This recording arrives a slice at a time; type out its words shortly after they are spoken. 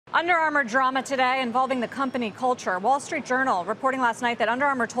Under Armour drama today involving the company culture. Wall Street Journal reporting last night that Under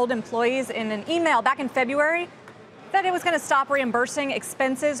Armour told employees in an email back in February that it was going to stop reimbursing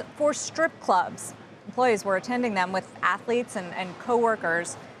expenses for strip clubs. Employees were attending them with athletes and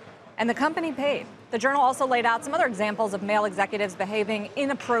co-workers, and the company paid. The Journal also laid out some other examples of male executives behaving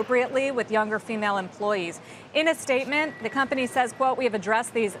inappropriately with younger female employees. In a statement, the company says, quote, "We have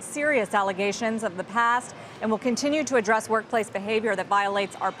addressed these serious allegations of the past and will continue to address workplace behavior that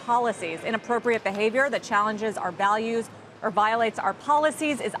violates our policies. Inappropriate behavior that challenges our values or violates our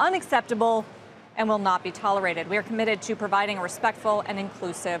policies is unacceptable and will not be tolerated. We are committed to providing a respectful and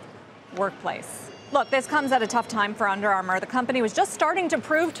inclusive workplace." Look, this comes at a tough time for Under Armour. The company was just starting to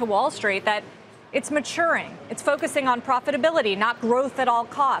prove to Wall Street that it's maturing. It's focusing on profitability, not growth at all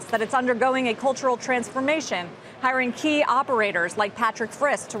costs, that it's undergoing a cultural transformation, hiring key operators like Patrick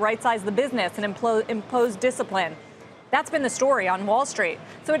Frisk to right-size the business and impose discipline. That's been the story on Wall Street.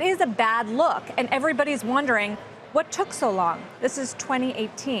 So it is a bad look, and everybody's wondering what took so long. This is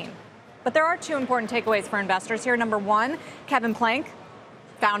 2018. But there are two important takeaways for investors here. Number one, Kevin Plank,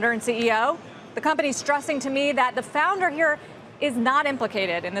 founder and CEO. The company's stressing to me that the founder here is not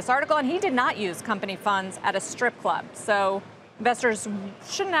implicated in this article, and he did not use company funds at a strip club. So investors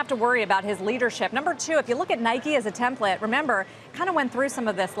shouldn't have to worry about his leadership. Number two, if you look at Nike as a template, remember, kind of went through some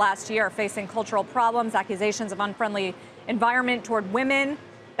of this last year, facing cultural problems, accusations of unfriendly environment toward women.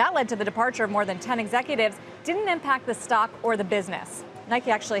 That led to the departure of more than 10 executives. Didn't impact the stock or the business. Nike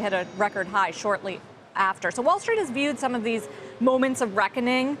actually hit a record high shortly after. So Wall Street has viewed some of these moments of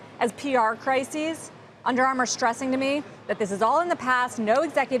reckoning as PR crises. Under Armour stressing to me that this is all in the past, no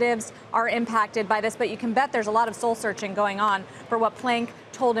executives are impacted by this, but you can bet there's a lot of soul searching going on for what Plank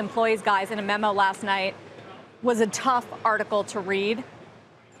told employees, guys, in a memo last night. Was a tough article to read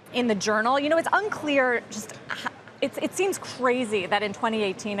in the Journal. You know, it's unclear, it seems crazy that in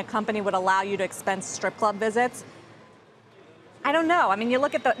 2018 a company would allow you to expense strip club visits. I don't know. I mean, you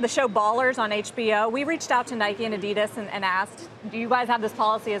look at the show Ballers on HBO. We reached out to Nike and Adidas and asked, do you guys have this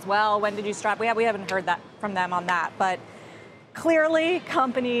policy as well? When did you strap? We haven't heard that from them on that. But clearly,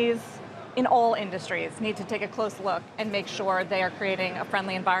 companies in all industries need to take a close look and make sure they are creating a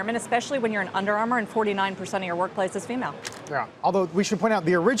friendly environment, especially when you're an Under Armour and 49% of your workplace is female. Yeah, although we should point out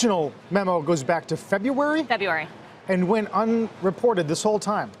the original memo goes back to February. February. And went unreported this whole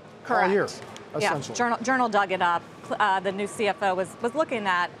time. Correct. All year, yeah, essentially. Journal dug it up. The new CFO was looking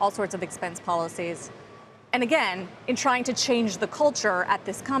at all sorts of expense policies. And again, in trying to change the culture at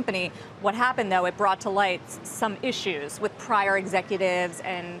this company, what happened, though, it brought to light some issues with prior executives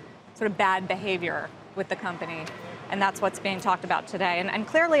and sort of bad behavior with the company. And that's what's being talked about today, and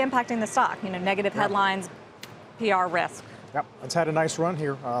clearly impacting the stock. You know, negative headlines, PR risk. Yep, it's had a nice run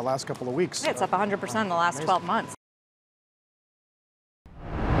here last couple of weeks. Yeah, it's up 100% in the last 12 months.